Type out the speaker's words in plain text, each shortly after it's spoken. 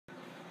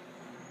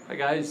Hi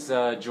guys,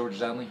 George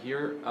Danley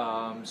here.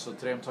 So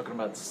today I'm talking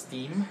about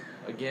Steem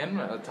again,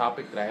 a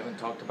topic that I haven't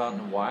talked about in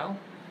a while.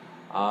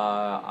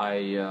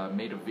 I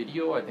made a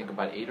video, I think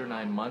about 8 or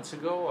 9 months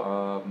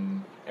ago,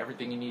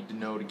 everything you need to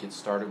know to get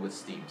started with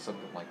Steem,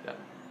 something like that.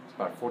 It's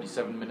about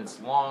 47 minutes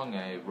long.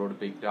 I wrote a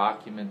big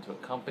document to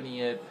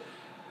accompany it,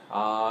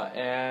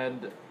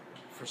 and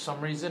for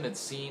some reason it's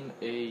seen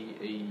a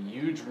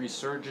huge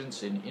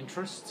resurgence in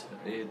interest.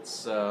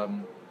 It's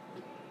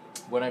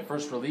when I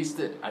first released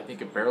it, I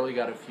think it barely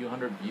got a few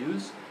hundred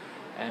views,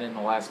 and in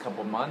the last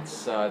couple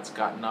months it's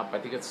gotten up, I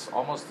think it's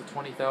almost to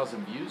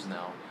 20,000 views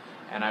now,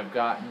 and I've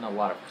gotten a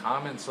lot of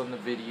comments on the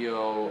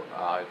video.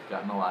 I've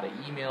gotten a lot of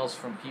emails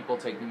from people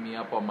taking me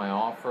up on my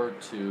offer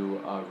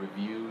to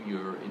review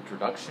your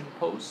introduction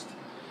post,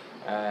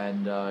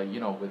 and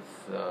in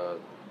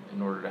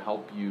order to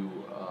help you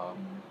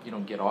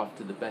get off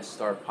to the best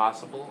start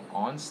possible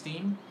on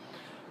Steem.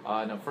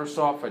 Now, first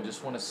off, I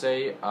just want to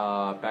say,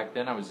 back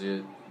then I was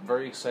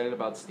very excited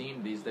about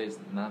Steem. These days,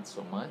 not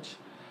so much.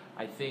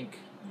 I think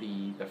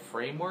the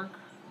framework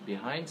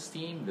behind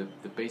Steem,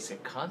 the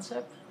basic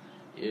concept,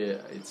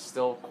 it's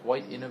still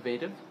quite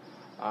innovative.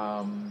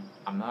 I'm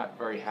not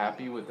very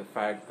happy with the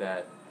fact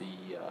that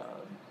the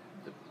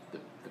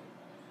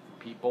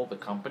people, the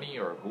company,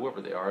 or whoever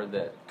they are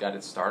that got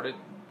it started,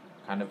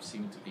 kind of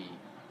seem to be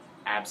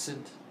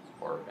absent,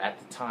 or at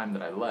the time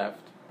that I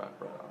left, I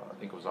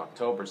think it was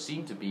October,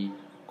 seemed to be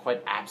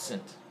quite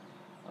absent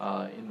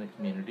in the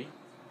community.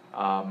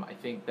 I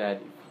think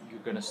that if you're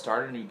going to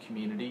start a new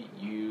community,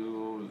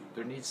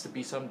 there needs to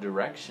be some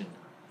direction.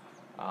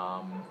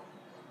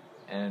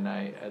 And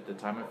at the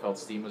time I felt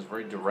Steem was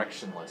very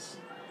directionless.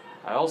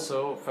 I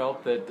also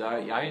felt that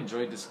I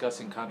enjoy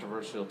discussing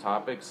controversial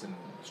topics and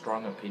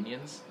strong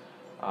opinions.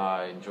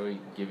 I enjoy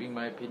giving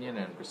my opinion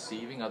and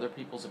receiving other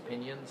people's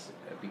opinions,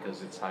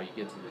 because it's how you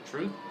get to the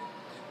truth,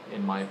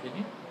 in my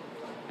opinion.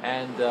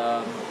 And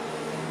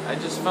I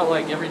just felt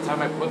like every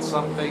time I put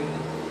something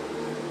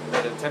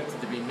that attempted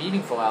to be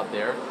meaningful out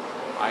there,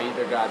 I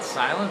either got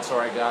silence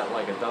or I got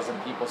like a dozen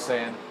people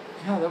saying,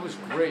 "Yeah, that was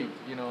great,"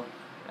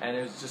 and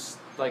it was just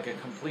like a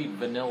complete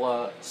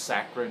vanilla,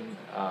 saccharine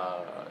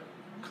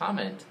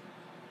comment,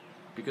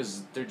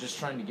 because they're just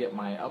trying to get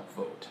my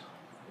upvote,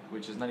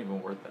 which is not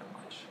even worth that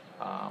much.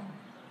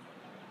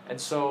 And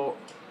so,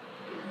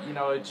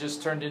 it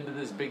just turned into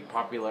this big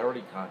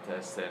popularity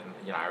contest,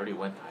 and I already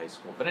went to high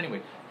school. But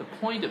anyway, the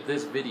point of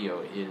this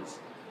video is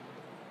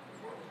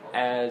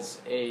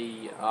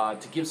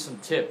to give some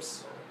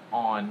tips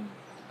on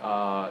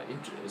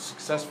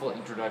successful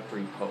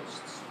introductory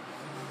posts.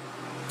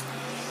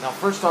 Now,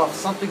 first off,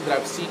 something that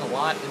I've seen a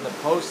lot in the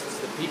posts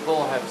that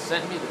people have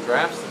sent me, the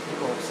drafts that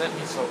people have sent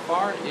me so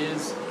far,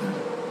 is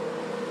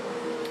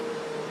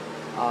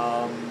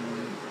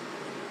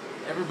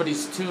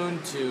everybody's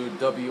tuned to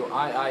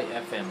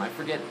WIIFM. I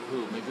forget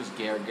who. Maybe it was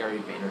Gary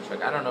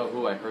Vaynerchuk. I don't know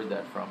who I heard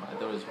that from. I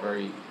thought it was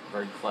very,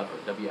 very clever.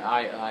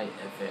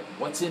 WIIFM.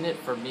 What's in it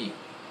for me?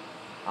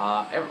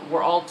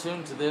 We're all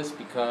tuned to this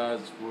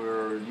because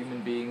we're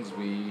human beings.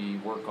 We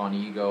work on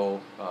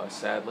ego,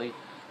 sadly.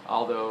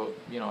 Although,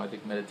 I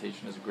think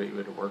meditation is a great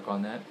way to work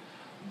on that.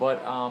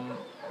 But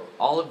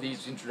all of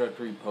these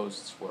introductory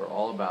posts were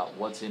all about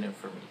what's in it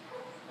for me.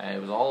 And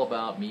it was all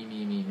about me.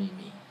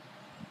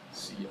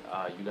 So, you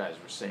guys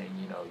were saying,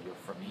 you're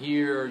from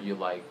here, you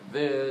like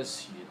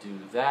this, you do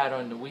that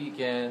on the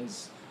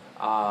weekends.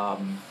 I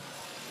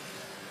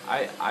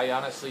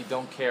honestly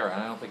don't care,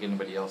 and I don't think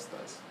anybody else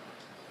does.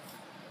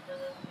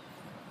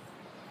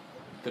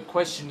 The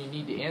question you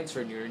need to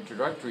answer in your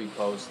introductory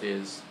post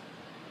is,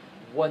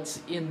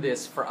 what's in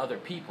this for other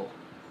people?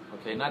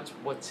 Okay, not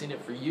what's in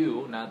it for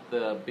you, not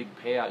the big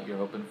payout you're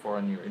hoping for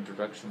on your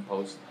introduction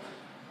post.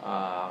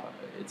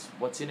 It's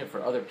what's in it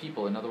for other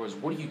people. In other words,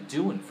 what are you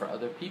doing for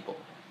other people?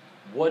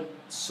 What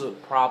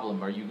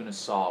problem are you going to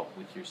solve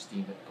with your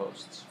Steemit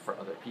posts for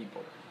other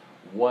people?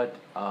 What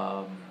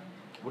are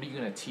you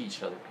going to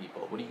teach other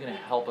people? What are you going to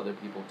help other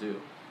people do?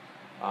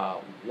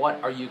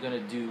 What are you going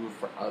to do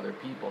for other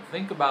people?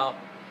 Think about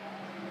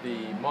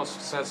the most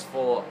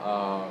successful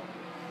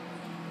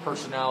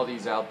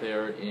personalities out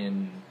there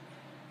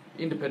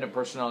independent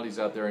personalities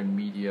out there in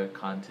media,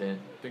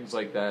 content, things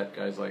like that.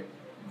 Guys like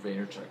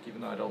Vaynerchuk,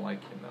 even though I don't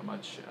like him that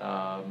much.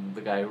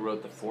 The guy who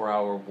wrote the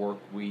 4-Hour Work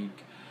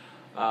Week.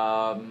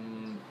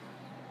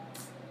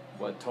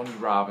 Tony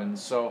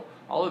Robbins. So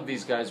all of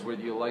these guys,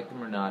 whether you like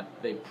them or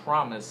not, they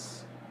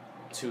promise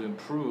to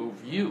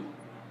improve you.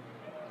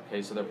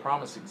 Okay, so they're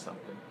promising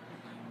something.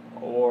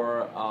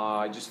 Or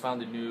I just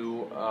found a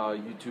new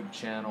YouTube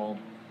channel,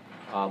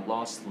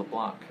 Lost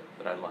LeBlanc,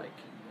 that I like.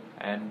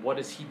 And what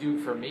does he do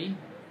for me?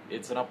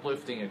 It's an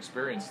uplifting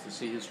experience to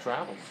see his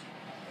travels.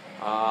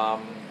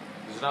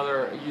 There's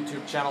another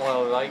YouTube channel I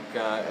like,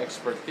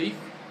 Expert Thief,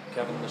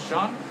 Kevin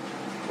LaShawn.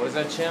 What does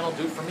that channel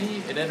do for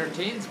me? It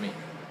entertains me.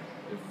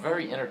 It's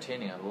very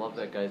entertaining. I love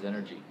that guy's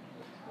energy.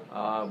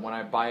 When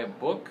I buy a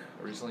book,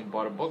 I recently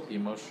bought a book, The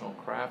Emotional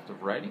Craft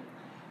of Writing.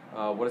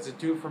 What does it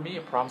do for me?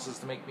 It promises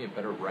to make me a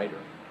better writer.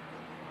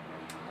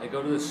 I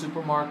go to the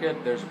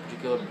supermarket, there's a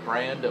particular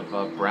brand of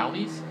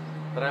brownies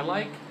that I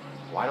like.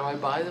 Why do I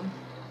buy them?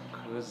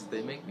 Because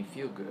they make me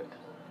feel good,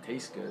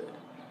 taste good,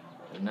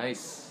 they're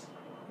nice,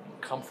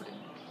 comforting,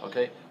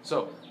 okay?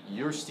 So,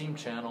 your Steem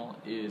channel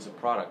is a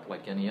product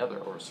like any other,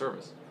 or a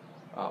service.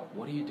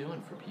 What are you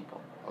doing for people,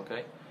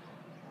 okay?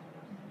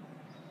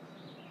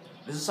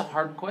 This is a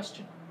hard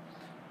question.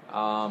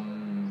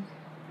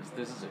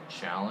 This is a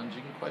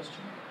challenging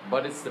question,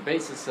 but it's the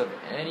basis of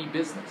any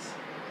business.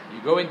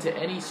 You go into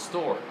any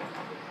store,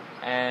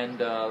 and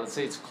let's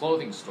say it's a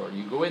clothing store.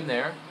 You go in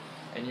there,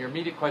 and your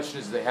immediate question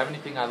is, do they have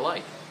anything I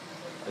like?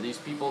 Are these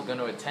people going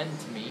to attend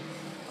to me?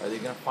 Are they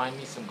going to find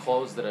me some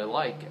clothes that I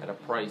like at a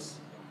price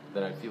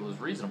that I feel is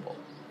reasonable,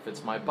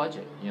 fits my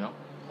budget, you know?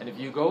 And if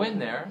you go in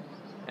there,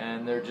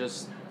 and the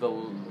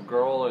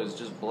girl is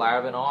just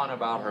blabbing on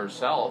about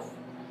herself,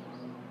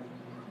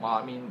 well,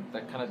 I mean,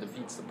 that kind of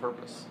defeats the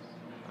purpose.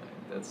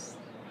 That's,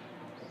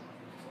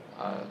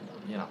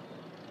 you know.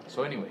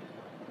 So anyway,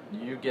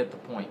 you get the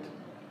point.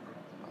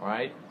 All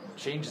right?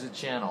 Change the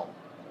channel.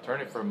 Turn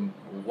it from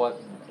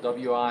what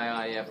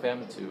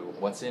WIIFM to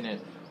what's in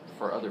it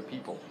for other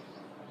people.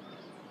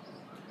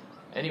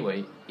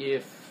 Anyway,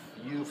 if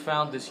you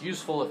found this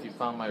useful, if you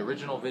found my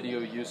original video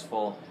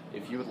useful,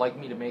 if you would like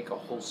me to make a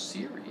whole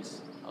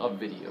series of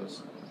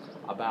videos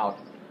about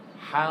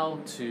how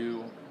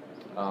to,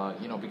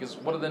 you know, because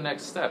what are the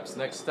next steps?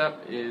 Next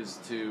step is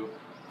to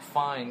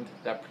find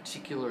that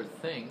particular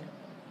thing,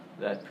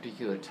 that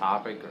particular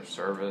topic or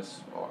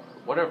service or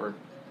whatever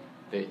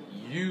that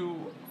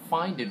you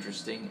find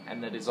interesting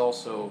and that is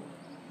also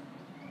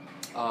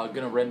going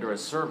to render a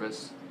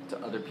service to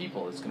other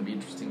people. It's going to be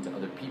interesting to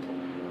other people.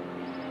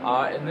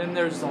 And then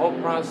there's the whole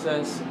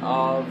process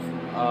of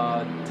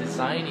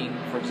designing,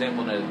 for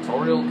example, an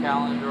editorial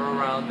calendar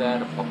around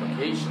that, a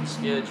publication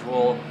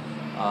schedule,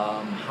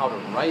 how to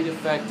write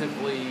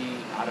effectively,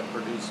 how to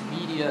produce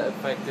media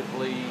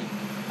effectively.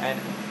 And,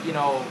 you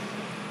know,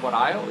 what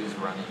I always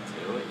run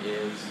into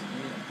is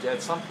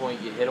at some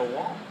point you hit a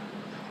wall.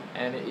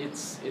 And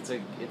it's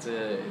a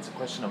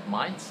question of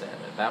mindset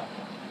at that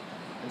point.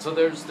 And so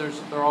there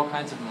are all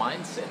kinds of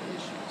mindset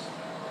issues.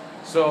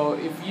 So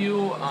if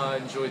you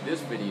enjoyed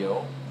this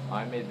video,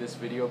 I made this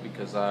video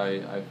because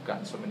I've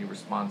gotten so many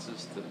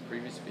responses to the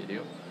previous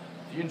video.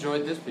 If you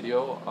enjoyed this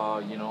video,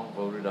 you know,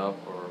 vote it up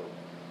or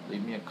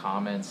leave me a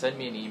comment, send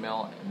me an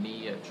email,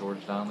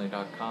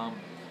 me@georgedonnelly.com,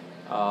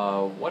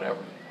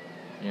 whatever,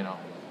 you know.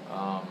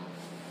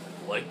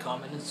 Like,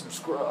 comment, and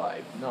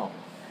subscribe. No,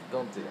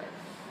 don't do that.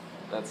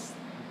 That's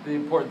the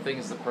important thing,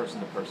 is the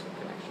person-to-person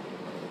connection.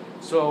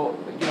 So,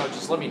 you know,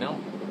 just let me know,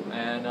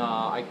 and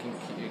I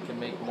can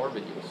make more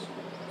videos.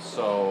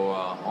 So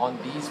on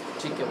these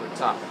particular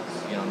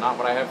topics, you know, not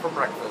what I have for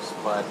breakfast,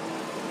 but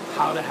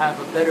how to have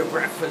a better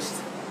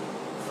breakfast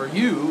for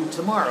you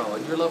tomorrow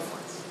and your loved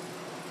ones.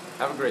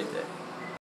 Have a great day.